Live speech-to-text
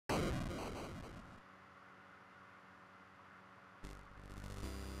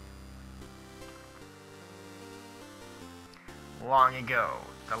Long ago,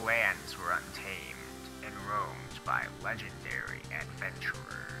 the lands were untamed and roamed by legendary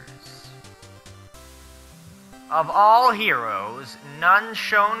adventurers. Of all heroes, none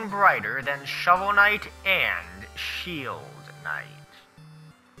shone brighter than Shovel Knight and Shield Knight.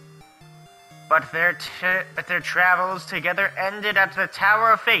 But their travels together ended at the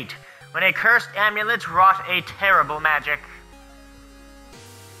Tower of Fate, when a cursed amulet wrought a terrible magic.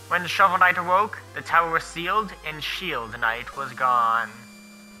 When Shovel Knight awoke, the tower was sealed, and Shield Knight was gone.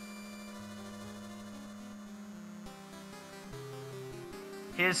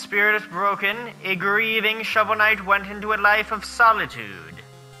 His spirit broken, a grieving Shovel Knight went into a life of solitude.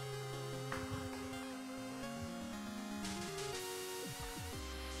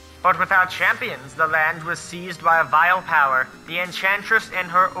 But without champions, the land was seized by a vile power, the Enchantress and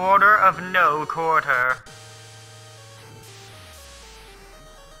her Order of No Quarter.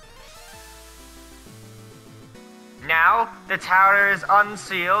 Now, the tower is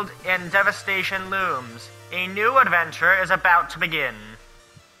unsealed and devastation looms. A new adventure is about to begin.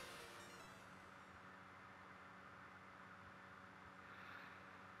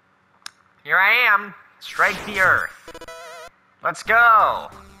 Here I am. Strike the earth. Let's go.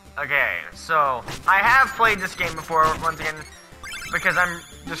 Okay, so I have played this game before, once again, because I'm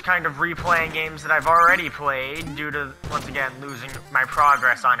just kind of replaying games that I've already played due to, once again, losing my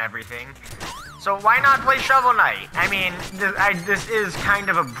progress on everything. So why not play Shovel Knight? I mean, this is kind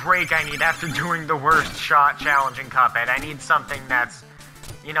of a break I need after doing the worst shot challenge in Cuphead. I need something that's,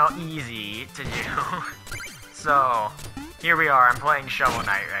 you know, easy to do. So, here we are. I'm playing Shovel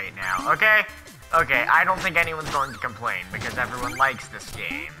Knight right now, okay? Okay, I don't think anyone's going to complain because everyone likes this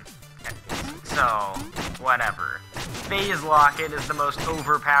game. So, whatever. Phase Locket is the most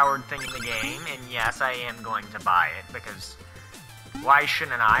overpowered thing in the game, and yes, I am going to buy it because why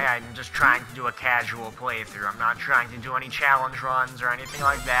shouldn't I? I'm just trying to do a casual playthrough. I'm not trying to do any challenge runs or anything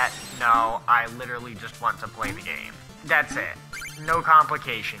like that. No, I literally just want to play the game. That's it. No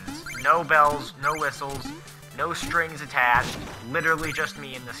complications. No bells, no whistles, no strings attached. Literally just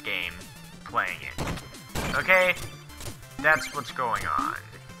me in this game playing it. Okay? That's what's going on.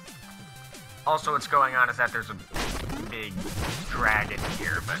 Also, what's going on is that there's a big dragon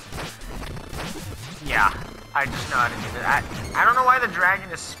here, but yeah, I just know how to do that. I don't know why the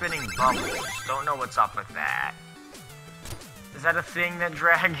dragon is spinning bubbles. Don't know what's up with that. Is that a thing that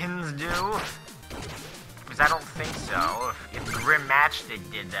dragons do? Because I don't think so. If Grim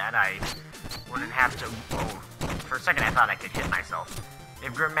Matchstick did that, I wouldn't have to... Oh, for a second I thought I could hit myself.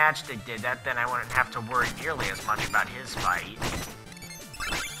 If Grim Matchstick did that, then I wouldn't have to worry nearly as much about his fight.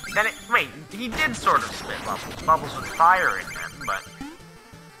 Then wait, he did sort of spit bubbles. Bubbles with fire in them, but...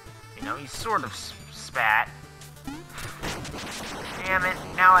 You know, he sort of spat. Damn it,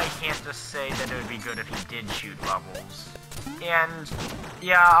 now I can't just say that it would be good if he did shoot bubbles. And,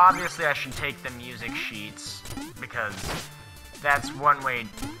 yeah, obviously I should take the music sheets, because that's one way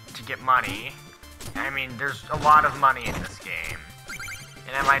to get money. I mean, there's a lot of money in this game.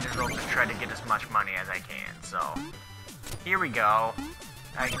 And I might as well just try to get as much money as I can, so... Here we go.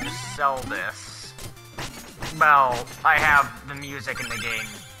 I can just sell this. Well, I have the music in the game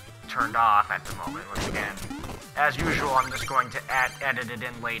turned off at the moment, once again. As usual, I'm just going to edit it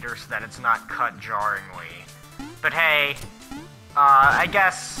in later so that it's not cut jarringly. But hey, I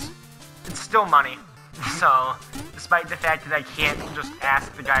guess it's still money. So, despite the fact that I can't just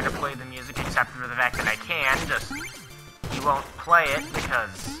ask the guy to play the music, except for the fact that I can, just, he won't play it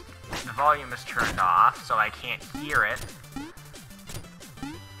because the volume is turned off, so I can't hear it.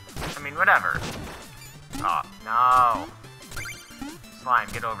 I mean, whatever. Oh, no. Slime,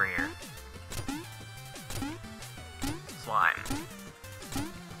 get over here. Slime.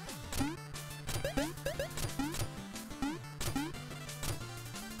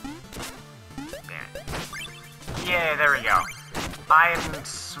 Yeah, there we go. I am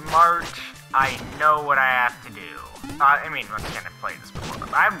smart. I know what I have to do. I mean, once again, I've played this before,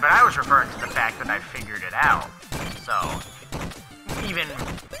 but I was referring to the fact that I figured it out. So, even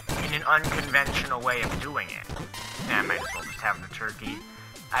in an unconventional way of doing it. Yeah, I might as well just have the turkey.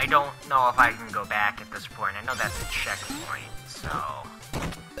 I don't know if I can go back at this point. I know that's a checkpoint, so...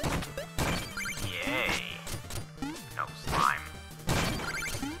 Yay. No slime.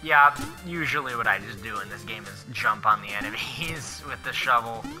 Yeah, usually what I just do in this game is jump on the enemies with the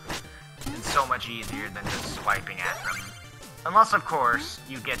shovel. It's so much easier than just swiping at them. Unless, of course,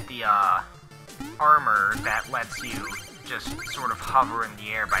 you get the, armor that lets you just sort of hover in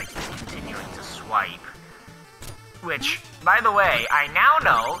the air by continuing to swipe. Which, by the way, I now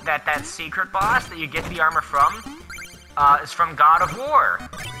know that that secret boss that you get the armor from, is from God of War.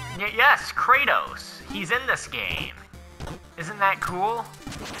 Yes, Kratos. He's in this game. Isn't that cool?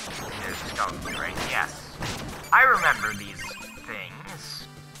 There's a skeleton, right? Yes. I remember these things.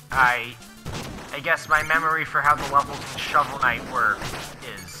 I guess my memory for how the levels in Shovel Knight work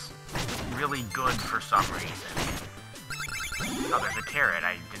is really good for some reason. Oh, there's a carrot.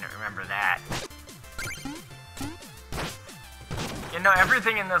 I didn't remember that. You know,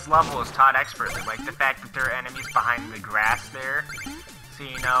 everything in this level is taught expertly, like the fact that there are enemies behind the grass there, so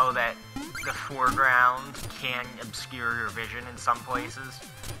you know that the foreground can obscure your vision in some places.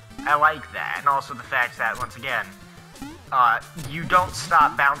 I like that, and also the fact that, once again, you don't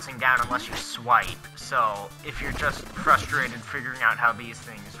stop bouncing down unless you swipe, so if you're just frustrated figuring out how these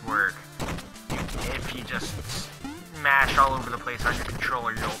things work, if you just smash all over the place on your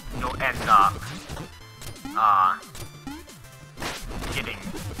controller, you'll end up, getting...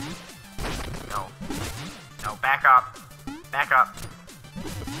 No, back up. Back up.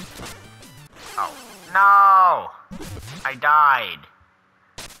 Oh. No! I died.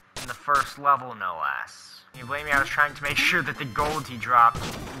 In the first level, no less. You blame me, I was trying to make sure that the gold he dropped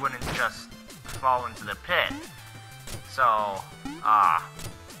wouldn't just fall into the pit. So,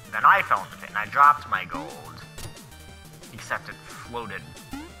 then I fell in the pit, and I dropped my gold. Except it floated.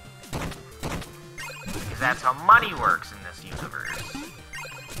 Because that's how money works in this universe.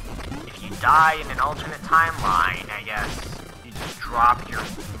 If you die in an alternate timeline, I guess, you just drop your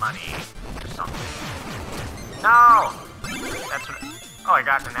money or something. No! That's what... Oh, I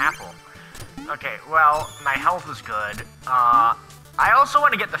got an apple. Okay, well, my health is good. I also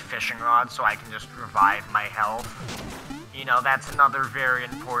want to get the fishing rod so I can just revive my health. You know, that's another very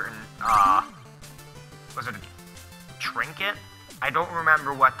important, was it a trinket? I don't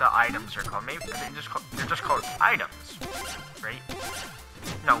remember what the items are called. Maybe they're just called items, right?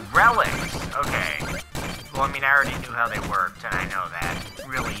 No, relics. Okay. Well, I mean, I already knew how they worked, and I know that.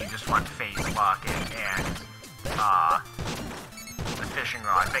 Really, you just want Phase Locket and, the fishing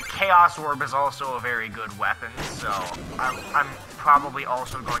rod. But Chaos Orb is also a very good weapon, so I'm probably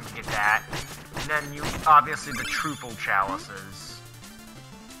also going to get that. And then obviously the troupple chalices.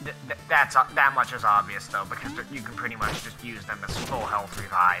 That much is obvious, though, because you can pretty much just use them as full health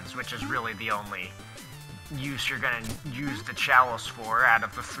revives, which is really the only use you're gonna use the chalice for out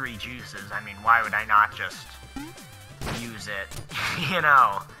of the 3 juices. I mean, why would I not just use it, you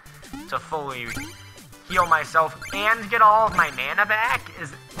know, to fully heal myself and get all of my mana back?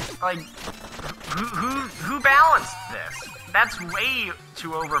 Is, like, who balanced this? That's way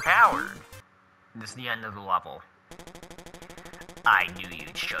too overpowered. This is the end of the level. I knew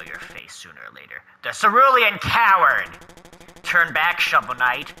you'd show your face sooner or later. The cerulean coward! Turn back, Shovel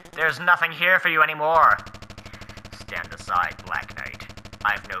Knight. There's nothing here for you anymore. Stand aside, Black Knight.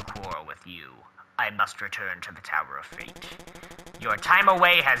 I've no quarrel with you. I must return to the Tower of Fate. Your time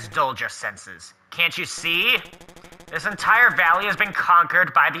away has dulled your senses. Can't you see? This entire valley has been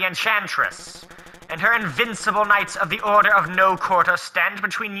conquered by the Enchantress, and her invincible knights of the Order of No Quarter stand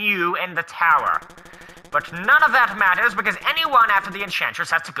between you and the tower. But none of that matters, because anyone after the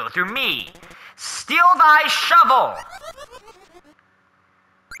Enchantress has to go through me. Steal thy shovel!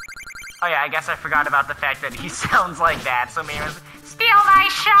 Oh yeah, I guess I forgot about the fact that he sounds like that, so maybe it was, steal thy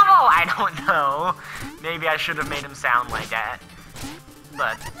shovel! I don't know. Maybe I should have made him sound like that.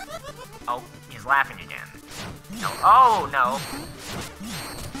 But, oh, he's laughing again. No, oh, no.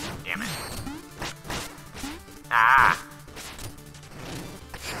 Damn it. Ah.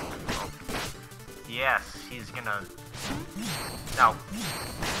 Oh. Yes, he's gonna... No.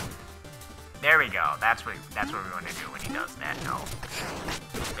 There we go. That's what we want to do when he does that. No.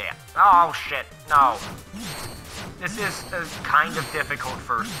 Yeah. Oh, shit. No. This is a kind of difficult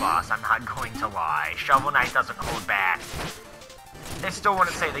first boss, I'm not going to lie. Shovel Knight doesn't hold back. I still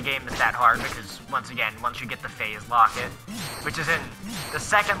wouldn't say the game is that hard, because, once again, once you get the Phase Locket, which is in the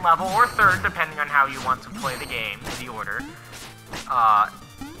 2nd level, or 3rd, depending on how you want to play the game, the order,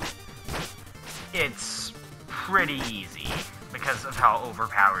 it's pretty easy, because of how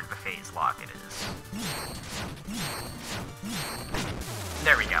overpowered the Phase Locket is.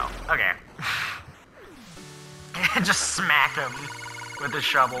 There we go. Okay. Just smack him with a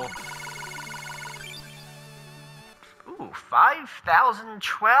shovel. Ooh,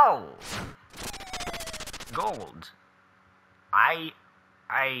 5,012 gold. I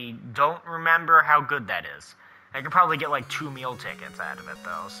don't remember how good that is. I could probably get like 2 meal tickets out of it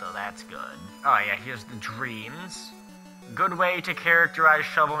though, so that's good. Oh yeah, here's the dreams. Good way to characterize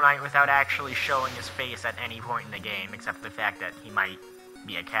Shovel Knight without actually showing his face at any point in the game, except the fact that he might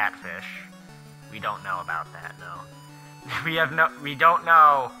be a catfish. We don't know about that, no. We don't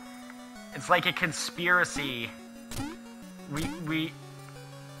know. It's like a conspiracy.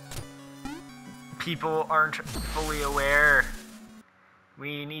 people aren't fully aware.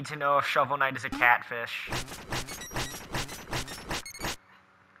 We need to know if Shovel Knight is a catfish.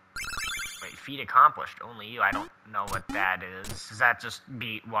 Wait, feat accomplished. Only you. I don't know what that is. Does that just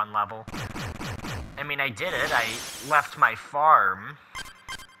beat one level? I mean, I did it. I left my farm.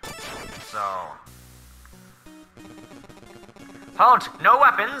 So... Halt! No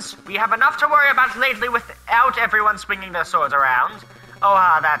weapons! We have enough to worry about lately without everyone swinging their swords around.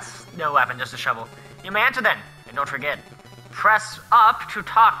 Oh, that's no weapon, just a shovel. You may enter then, and don't forget, press up to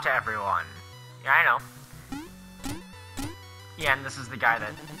talk to everyone. Yeah, I know. Yeah, and this is the guy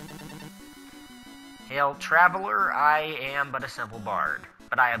that... Hail, traveler, I am but a simple bard,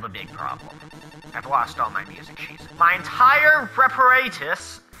 but I have a big problem. I've lost all my music sheets. My entire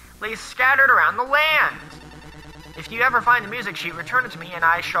reparatus lays scattered around the land. If you ever find the music sheet, return it to me, and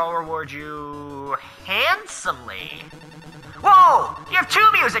I shall reward you handsomely. Whoa! You have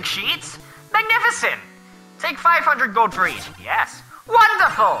 2 music sheets? Magnificent! Take 500 gold for each. Yes.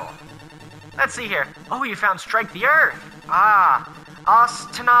 Wonderful! Let's see here. Oh, you found Strike the Earth. Ah.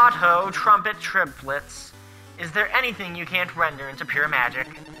 Ostinato trumpet triplets. Is there anything you can't render into pure magic?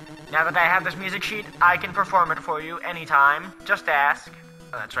 Now that I have this music sheet, I can perform it for you anytime. Just ask.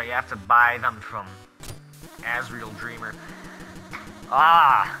 Oh, that's right, you have to buy them from Asriel Dreamer.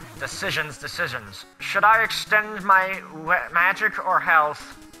 Ah, decisions. Should I extend my magic or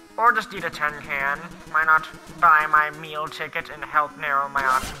health? Or just eat a tin can? Why not buy my meal ticket and help narrow my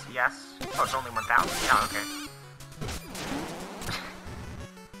options? Yes? Oh, it's only 1,000? Yeah, okay.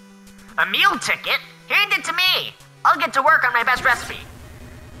 A meal ticket? Hand it to me! I'll get to work on my best recipe.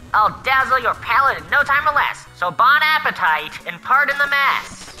 I'll dazzle your palate in no time or less. So bon appetite and pardon the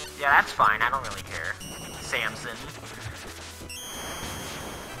mess. Yeah, that's fine. I don't really care. Samson.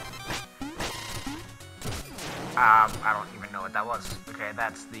 I don't even know what that was. Okay,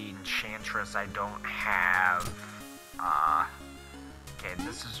 that's the enchantress I don't have. Okay,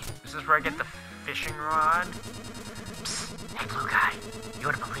 this is where I get the fishing rod. Psst, hey blue guy, you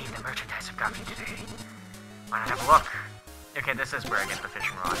wouldn't believe the merchandise I've got for you today. Why not have a look? Okay, this is where I get the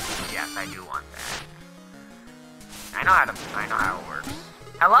fishing rod. Yes, I do want that. I know how it works.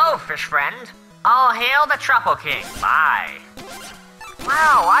 Hello, fish friend. All hail the Troupple King. Bye.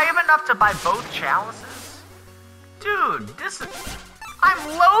 Wow, I have enough to buy both chalices? Dude, I'm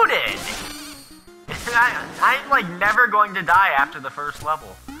loaded! I'm like never going to die after the first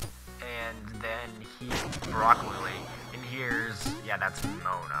level. And then broccoli. And here's, yeah, that's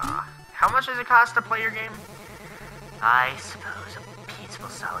Mona. How much does it cost to play your game? I suppose a peaceful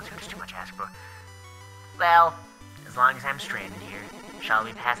solitude is too much to ask for. Well, as long as I'm stranded here, shall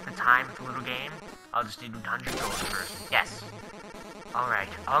we pass the time with a little game? I'll just need 100 gold first. Yes. Alright,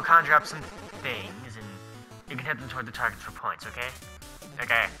 I'll conjure up some things, and you can hit them toward the targets for points, okay?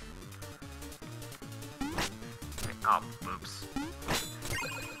 Okay. Oh, oops.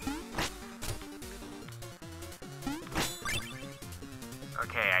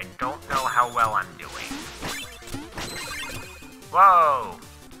 Okay, I don't know how well I'm doing. Whoa!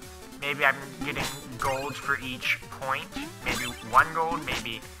 Maybe I'm getting gold for each point. Maybe 1 gold,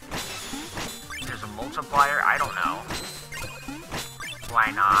 maybe there's a multiplier. I don't know.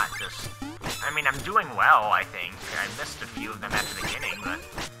 Why not? Just, I mean, I'm doing well, I think. I missed a few of them at the beginning, but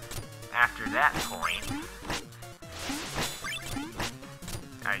after that point,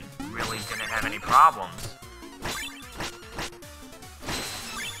 I really didn't have any problems.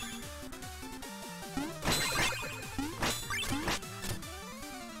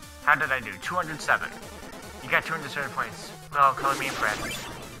 How did I do? 207. You got 207 points. Well, color me impressed.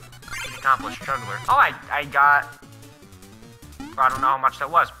 An accomplished juggler. Oh, I got... I don't know how much that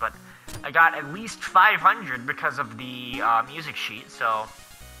was, but I got at least 500 because of the music sheet, so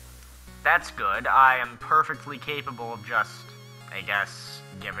that's good. I am perfectly capable of just, I guess,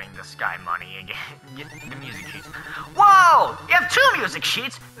 giving this guy money again. Get the music sheets. Whoa! You have 2 music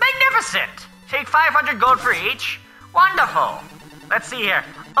sheets? Magnificent! Take 500 gold for each. Wonderful! Let's see here.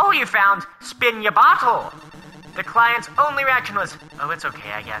 Oh, you found Spin Ya Bottle. The client's only reaction was, oh, it's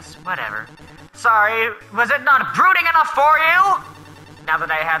okay, I guess. Whatever. Sorry, was it not brooding enough for you? Now that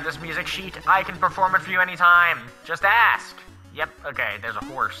I have this music sheet, I can perform it for you anytime. Just ask. Yep, okay, there's a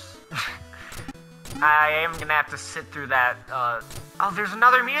horse. I am gonna have to sit through that, oh, there's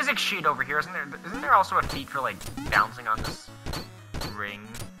another music sheet over here, isn't there? Isn't there also a feat for, like, bouncing on this ring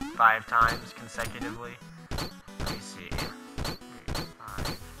 5 times consecutively? Let me see. 3,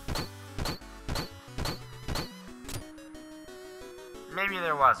 5. Maybe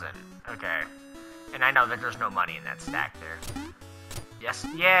there wasn't. Okay. And I know that there's no money in that stack there. Yes,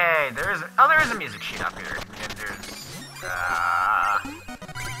 yay! There is a music sheet up here. And there's,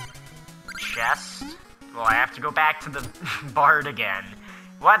 chest. Well, I have to go back to the bard again.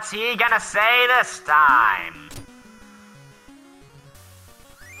 What's he gonna say this time?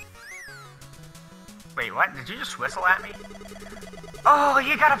 Wait, what? Did you just whistle at me? Oh,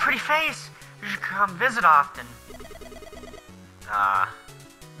 you got a pretty face. You should come visit often.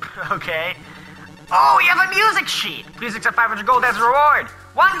 Okay. Oh, you have a music sheet! Please accept 500 gold as a reward!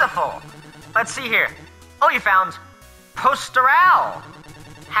 Wonderful! Let's see here. Oh, you found Posteral!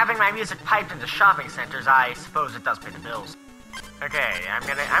 Having my music piped into shopping centers, I suppose it does pay the bills. Okay, I'm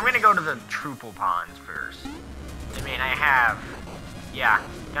gonna go to the troupple ponds first. I mean,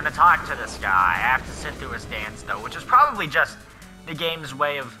 gonna talk to this guy. I have to sit through his dance though, which is probably just the game's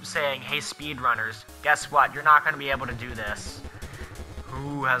way of saying, hey speedrunners, guess what? You're not gonna be able to do this.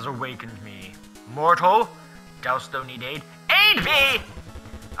 Who has awakened me? Mortal? Dost thou need aid? Aid me!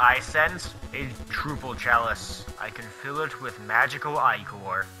 I sense a troupple chalice. I can fill it with magical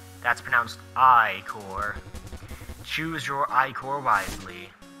ichor. That's pronounced ichor. Choose your ichor wisely.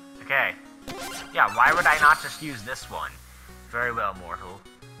 Okay. Yeah, why would I not just use this one? Very well, mortal.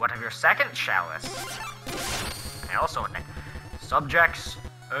 What of your second chalice? I also want subjects.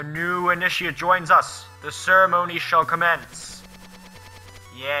 A new initiate joins us. The ceremony shall commence.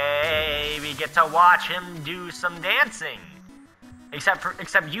 Yay, we get to watch him do some dancing.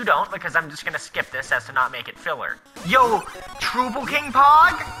 Except you don't, because I'm just gonna skip this as to not make it filler. Yo, Trouble King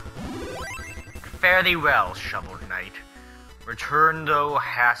Pog? Fare thee well, Shovel Knight. Return thou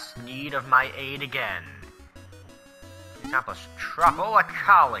hast need of my aid again. Example, troupple a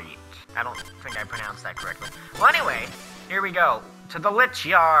collie. I don't think I pronounced that correctly. Well, anyway, here we go. To the Lich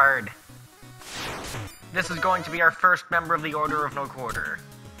Yard. This is going to be our first member of the Order of No Quarter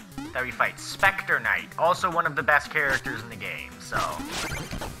that we fight. Spectre Knight, also one of the best characters in the game. So,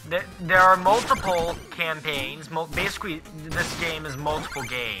 there are multiple campaigns. Basically, this game is multiple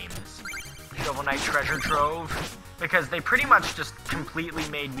games. Shovel Knight Treasure Trove, because they pretty much just completely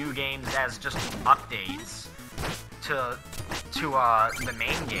made new games as just updates to the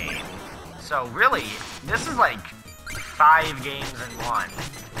main game. So really, this is like 5 games in one.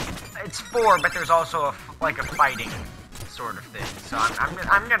 It's 4, but there's also a fighting sort of thing. So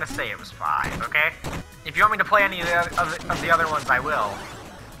I'm gonna say it was 5. Okay. If you want me to play any of the other ones, I will.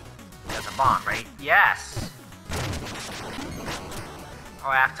 That's a bomb, right? Yes. Oh,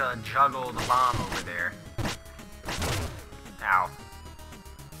 I have to juggle the bomb over there. Ow.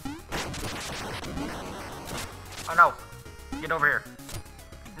 Oh no. Get over here.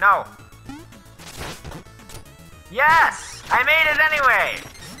 No. Yes! I made it anyway!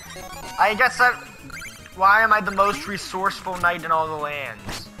 I guess why am I the most resourceful knight in all the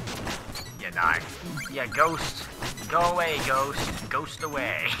lands? Yeah, die. Yeah, ghost. Go away, ghost. Ghost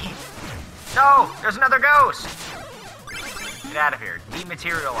away. No! There's another ghost! Get out of here.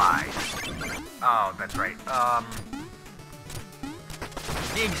 Dematerialize. Oh, that's right.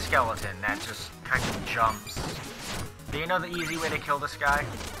 Big skeleton that just kind of jumps. Do you know the easy way to kill this guy?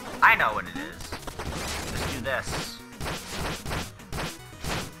 I know what it is. Just do this.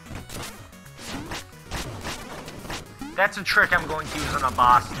 That's a trick I'm going to use on a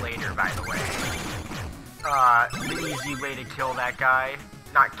boss later, by the way. The easy way to kill that guy.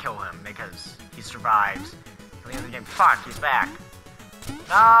 Not kill him, because he survives. At the end of the game. Fuck, he's back.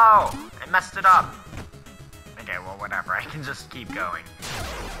 No! I messed it up. Okay, well, whatever. I can just keep going.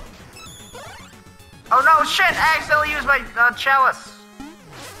 Oh no, shit! I accidentally used my chalice!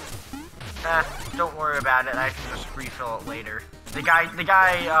 Don't worry about it. I can just refill it later. The guy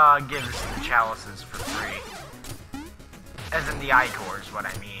gives the chalices for free. As in the ichors, what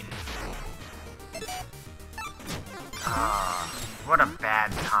I mean. What a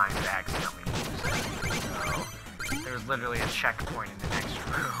bad time to accidentally use it. So, there's literally a checkpoint in the next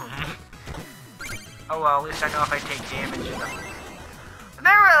room. Oh well, at least I know if I take damage in them.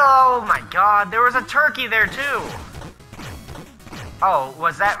 Oh my god, there was a turkey there too! Oh,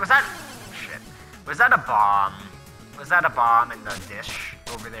 was that shit. Was that a bomb? Was that a bomb in the dish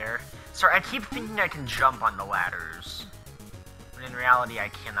over there? Sorry, I keep thinking I can jump on the ladders. But in reality, I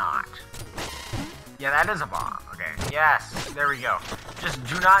cannot. Yeah, that is a bomb. Okay, yes, there we go. Just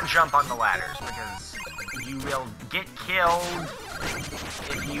do not jump on the ladders, because you will get killed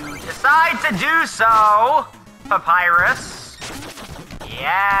if you decide to do so, Papyrus.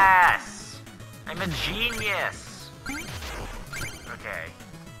 Yes! I'm a genius! Okay.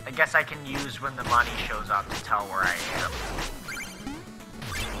 I guess I can use when the money shows up to tell where I am.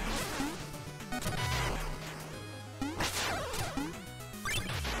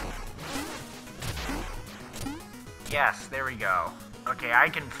 Yes, there we go. Okay, I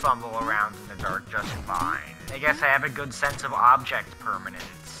can fumble around in the dark just fine. I guess I have a good sense of object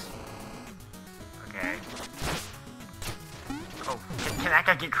permanence. Okay. Oh, can that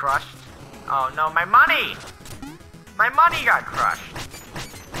guy get crushed? Oh no, my money! My money got crushed!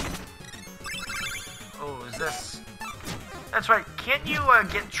 Oh, is this... That's right, can't you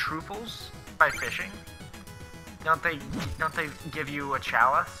get trouples by fishing? Don't they give you a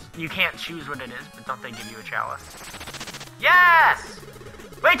chalice? You can't choose what it is, but don't they give you a chalice? Yes!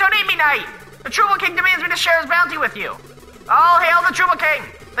 Wait, don't eat me, Knight! The Trouble King demands me to share his bounty with you! All hail the Trouble King!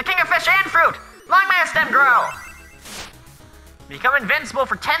 The King of Fish and Fruit! Long may his stem grow! Become invincible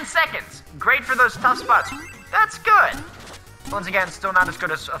for 10 seconds. Great for those tough spots. That's good. Once again, still not as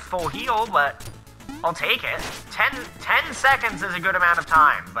good as a full heal, but I'll take it. 10 seconds is a good amount of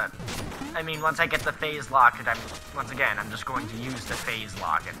time, but I mean, once I get the phase locket, I'm just going to use the phase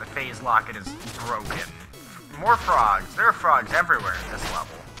locket. The phase locket is broken. More frogs. There are frogs everywhere in this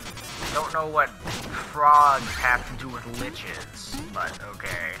level. Don't know what frogs have to do with liches, but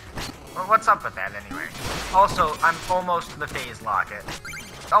okay. Well, what's up with that anyway? Also, I'm almost to the phase locket.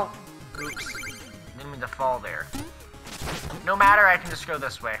 Oh, oops. Didn't mean to fall there. No matter, I can just go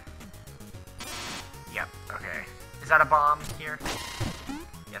this way. Yep, okay. Is that a bomb here?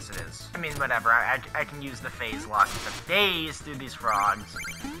 Yes, it is. I mean, whatever. I can use the phase locket to phase through these frogs.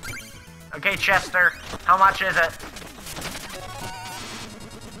 Okay, Chester. How much is it?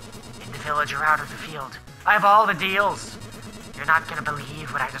 In the village or out of the field. I have all the deals. You're not gonna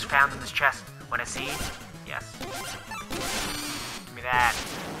believe what I just found in this chest. Wanna see? Yes. Give me that.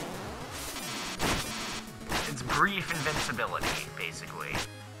 It's brief invincibility, basically.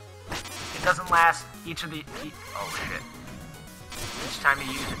 It doesn't last oh shit. Each time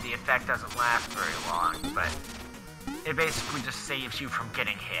you use it, the effect doesn't last very long, but it basically just saves you from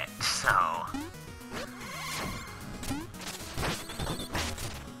getting hit, so...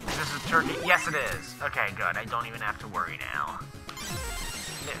 This is turkey. Yes, it is. Okay, good. I don't even have to worry now.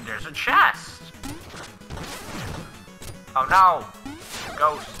 There's a chest. Oh no!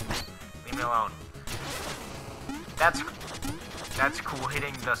 Ghost. Leave me alone. That's cool.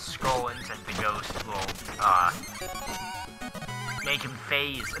 Hitting the skull into the ghost will, make him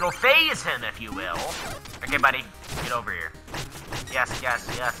phase. It'll phase him, if you will. Okay, buddy. Get over here. Yes, yes,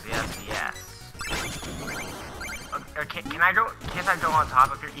 yes, yes, yes. Okay, can't I go on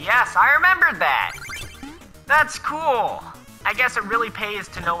top of here? Yes, I remembered that! That's cool! I guess it really pays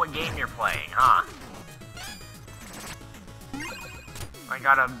to know what game you're playing, huh? I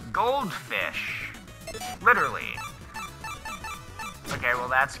got a goldfish. Literally. Okay, well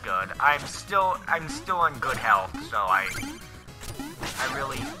that's good. I'm still on good health, so I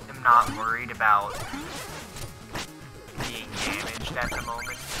really am not worried about being damaged at the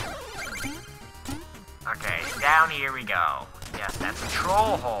moment. Okay, down here we go. Yes, that's a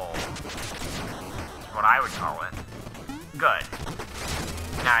troll hole. That's what I would call it. Good.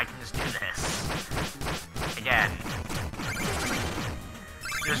 Now I can just do this. Again.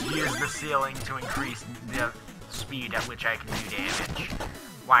 Just use the ceiling to increase the speed at which I can do damage.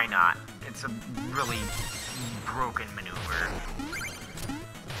 Why not? It's a really broken maneuver.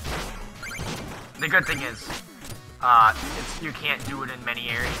 The good thing is, you can't do it in many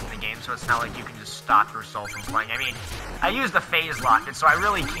areas in the game, so it's not like you can just stop yourself from playing. I mean, I use the phase locket, so I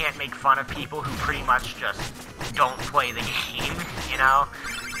really can't make fun of people who pretty much just don't play the game, you know?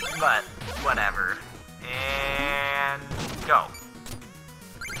 But, whatever. And... go.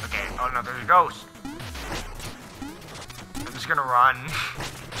 Okay, oh no, there's a ghost. I'm just gonna run.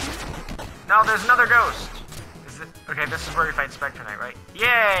 No, there's another ghost. Is it? Okay, this is where we fight Spectre Knight, right?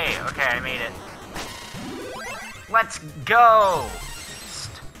 Yay! Okay, I made it. Let's go!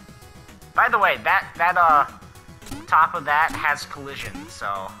 By the way, that top of that has collision,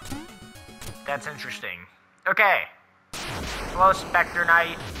 so that's interesting. Okay. Hello, Spectre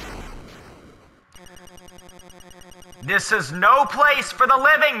Knight. This is no place for the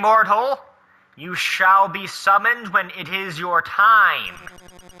living, mortal! You shall be summoned when it is your time.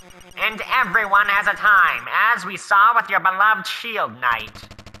 And everyone has a time, as we saw with your beloved Shield Knight.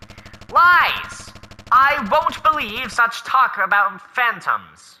 Lies! I won't believe such talk about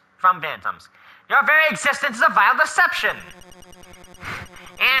phantoms. From phantoms. Your very existence is a vile deception.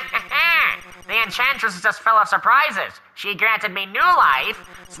 The Enchantress is just full of surprises. She granted me new life,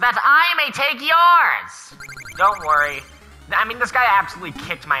 so that I may take yours. Don't worry. I mean, this guy absolutely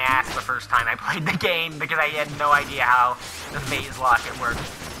kicked my ass the first time I played the game because I had no idea how the phase locket worked.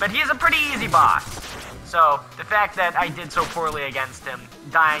 But he's a pretty easy boss. So, the fact that I did so poorly against him,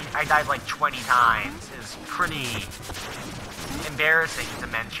 I died like 20 times, is pretty embarrassing to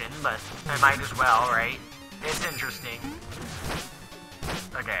mention, but I might as well, right? It's interesting.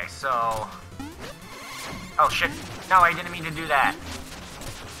 Okay, so... oh shit, no, I didn't mean to do that.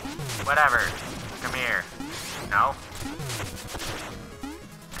 Whatever. Come here. No?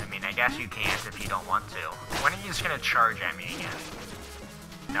 I mean, I guess you can't if you don't want to. When are you just gonna charge at me again?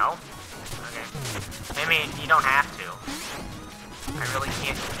 No? Okay. I mean, you don't have to. I really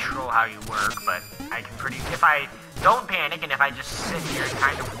can't control how you work, but I can if I don't panic and if I just sit here and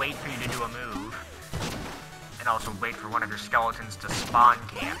kind of wait for you to do a move, and also wait for one of your skeletons to spawn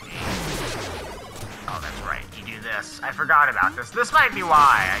camp me. Oh, that's right, you do this. I forgot about this. This might be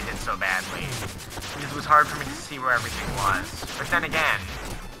why I did so badly. Because it was hard for me to see where everything was. But then again,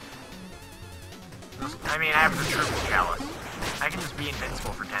 I mean, I have the troupple chalice. I can just be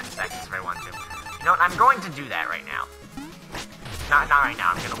invincible for 10 seconds if I want to. You know what, I'm going to do that right now. Not right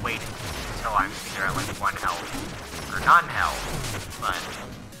now, I'm gonna wait until I'm either at like 1 health or none health, but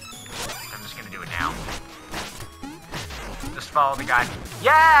I'm just gonna do it now. Just follow the guide.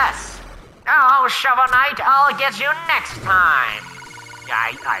 Yes! Oh, Shovel Knight, I'll get you next time!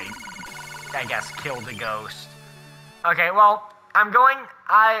 Yeah, I guess killed the ghost. Okay, well, I'm going,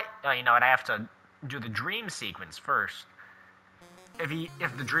 oh, you know what, I have to do the dream sequence first.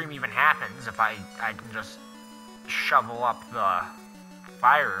 If the dream even happens, if I can just shovel up the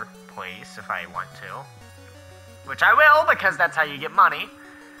fireplace if I want to. Which I will, because that's how you get money.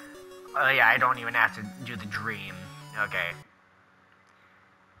 Yeah, I don't even have to do the dream. Okay.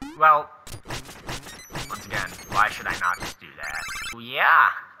 Well, once again, why should I not just do that? Yeah,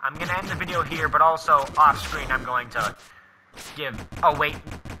 I'm gonna end the video here, but also off-screen I'm going to give... Oh, wait.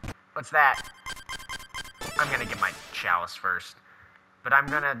 What's that? I'm gonna get my chalice first. But I'm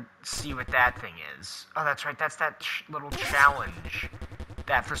gonna see what that thing is. Oh, that's right, that's that little challenge.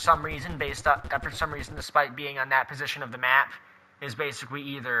 That for some reason, despite being on that position of the map, is basically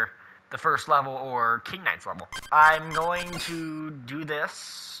either the first level or King Knight's level. I'm going to do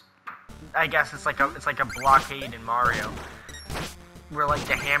this. I guess it's like a blockade in Mario, where like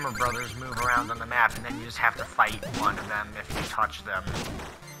the Hammer Brothers move around on the map, and then you just have to fight one of them if you touch them.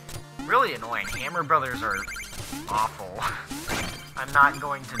 Really annoying. Hammer Brothers are awful. I'm not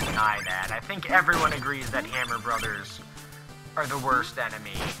going to deny that. I think everyone agrees that Hammer Brothers are the worst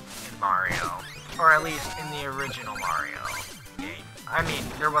enemy in Mario. Or at least in the original Mario game. I mean,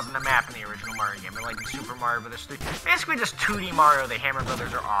 there wasn't a map in the original Mario game, but like in Super Mario Bros. 3. Basically just 2D Mario, the Hammer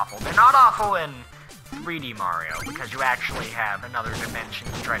Brothers are awful. They're not awful in 3D Mario, because you actually have another dimension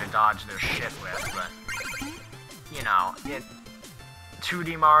to try to dodge their shit with, but... You know,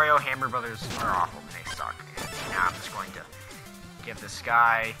 2D Mario, Hammer Brothers are awful, and they suck. And now I'm just going to give this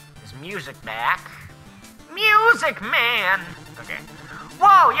guy his music back. Music Man! Okay.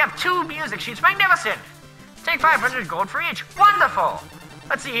 Whoa, you have 2 music sheets. Magnificent! Take 500 gold for each. Wonderful!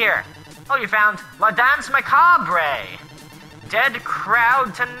 Let's see here. Oh, you found La Danse Macabre. Dead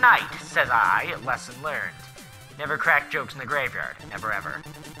crowd tonight, says I. Lesson learned. Never crack jokes in the graveyard. Never ever.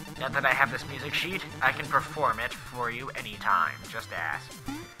 Now that I have this music sheet, I can perform it for you anytime. Just ask.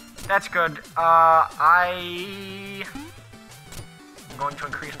 That's good. I'm going to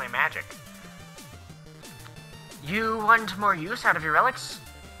increase my magic. You want more use out of your relics?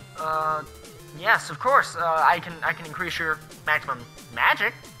 Yes, of course. I can increase your maximum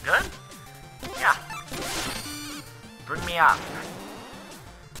magic. Good. Yeah. Bring me up.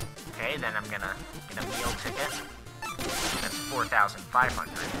 Okay, then I'm gonna get a meal ticket. That's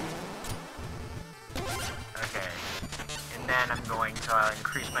 4,500. Okay. And then I'm going to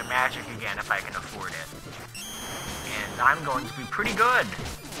increase my magic again if I can afford it. And I'm going to be pretty good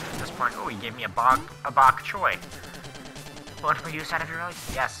at this point. Oh, he gave me a bok choy. Want more use out of your relic?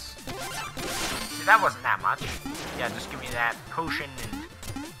 Yes. See, that wasn't that much. Yeah, just give me that potion, and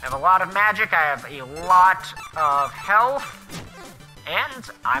I have a lot of magic, I have a lot of health,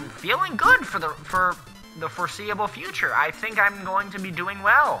 and I'm feeling good for the foreseeable future. I think I'm going to be doing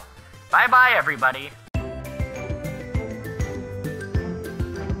well. Bye-bye, everybody.